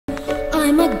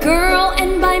I'm a girl,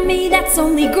 and by me that's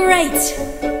only great.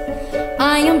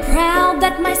 I am proud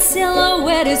that my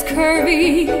silhouette is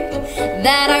curvy,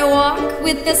 that I walk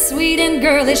with a sweet and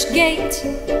girlish gait,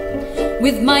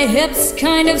 with my hips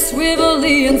kind of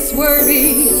swivelly and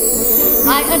swervy.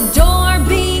 I adore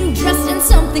being dressed in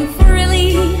something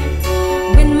frilly.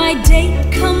 When my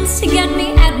date comes to get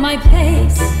me at my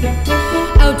place,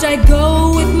 out I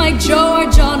go with my Joe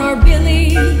or John or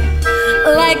Billy,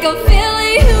 like a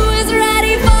filly who is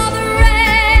ready for the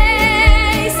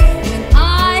race. When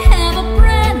I have a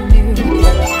brand new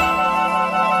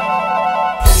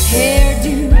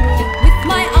hairdo, with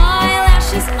my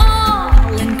eyelashes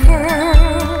all in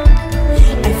curl,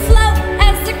 I float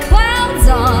as the clouds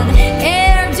on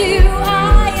air do.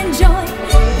 I enjoy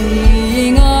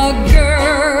being a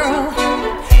girl.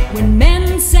 When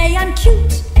men say I'm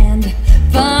cute and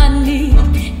funny,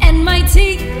 and my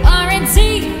teeth aren't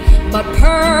teeth but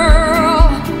pearl,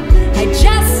 I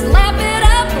just lap it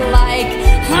up like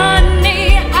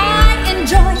honey. I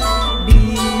enjoy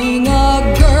being a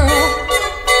girl.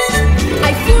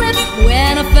 I flip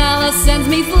when a fella sends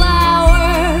me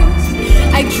flowers.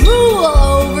 I drool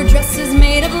over dresses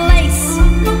made of lace.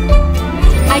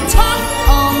 I talk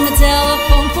on the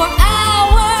telephone for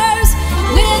hours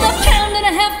with a pound and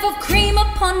a half of cream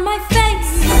upon my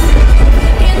face.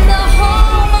 In the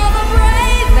home of a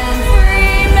brave and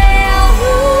free male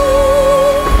who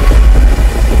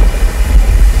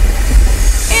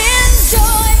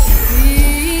enjoy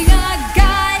being a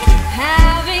guy,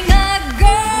 having a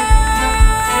girl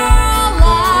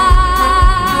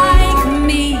like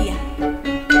me.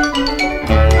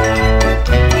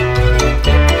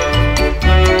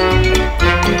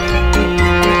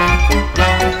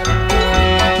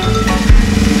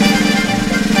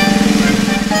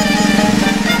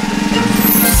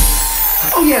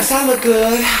 Oh yes, I look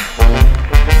good.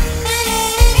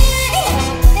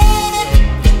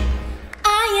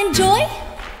 I enjoy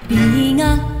being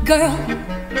a girl.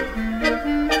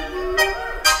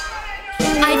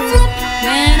 I flip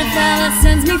when a fella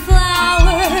sends me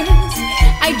flowers.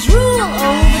 I drool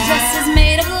over dresses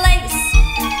made of lace.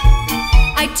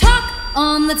 I talk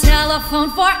on the telephone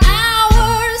for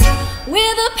hours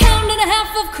with a pound and a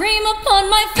half of cream upon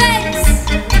my face.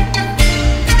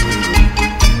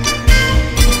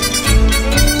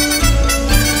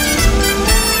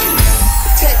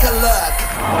 Take a look.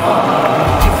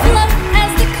 I float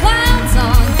as the clouds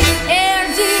on air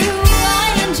do. I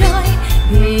enjoy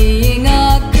being a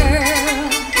girl.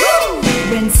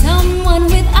 When someone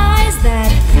with eyes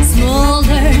that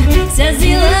smolder says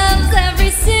he loves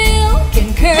every silk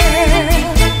and curl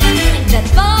that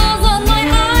falls on my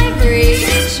ivory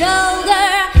shoulder,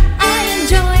 I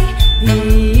enjoy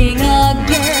being a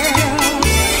girl.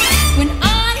 When I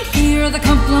hear the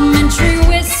complimentary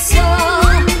whistle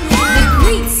that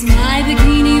greets my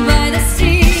bikini by the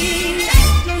sea,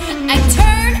 I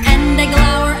turn and I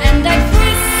glower and I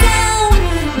bristle,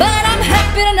 but I'm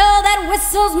happy to know that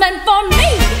whistle's meant for me.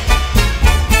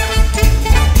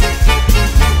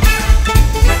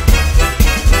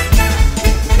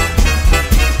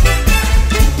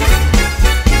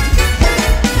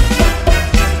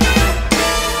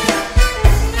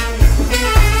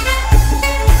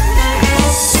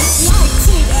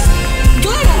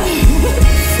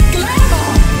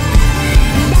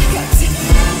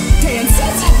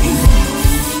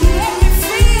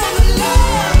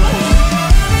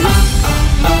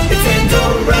 It's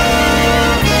Andora,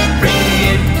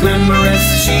 radiant, glamorous.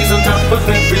 She's on top of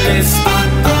every list.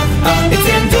 It's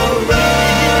Andora,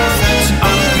 such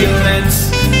opulence,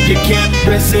 you can't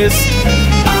resist.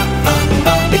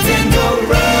 It's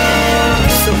Andora,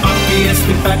 so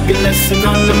obviously fabulous,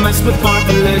 synonymous with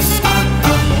marvelous.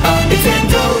 It's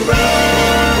Andora,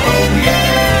 oh yeah.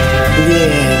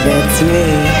 Yeah, that's me.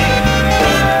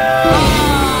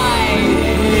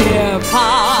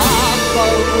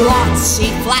 Paparazzi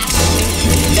flashing,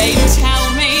 they tell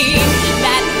me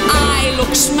that I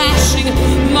look smashing.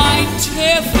 My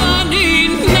Tiffany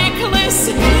necklace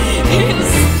is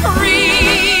free.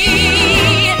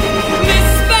 Miss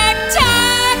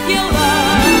Spectacular,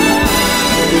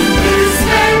 Miss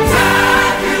Spectacular,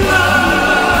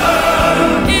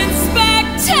 it's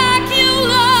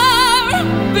spectacular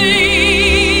being.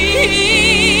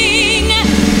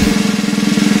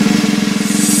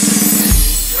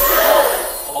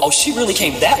 Oh, she really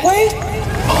came that way?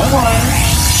 Alright.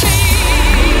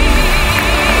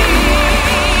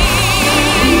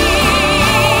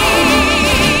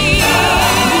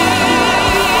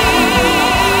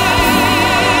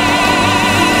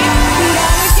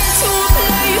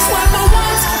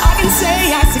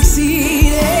 Say I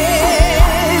succeeded.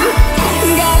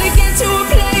 Gotta get to a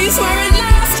place where it lasts.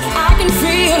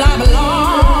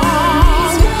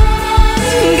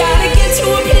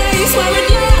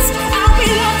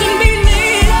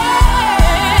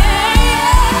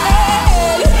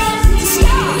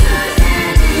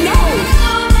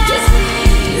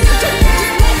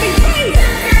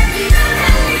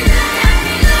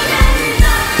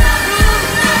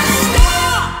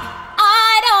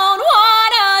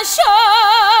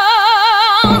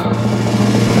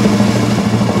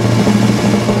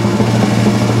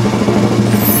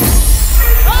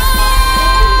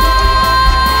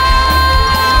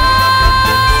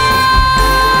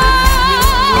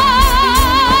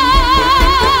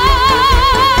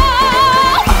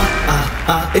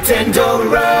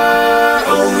 Andora.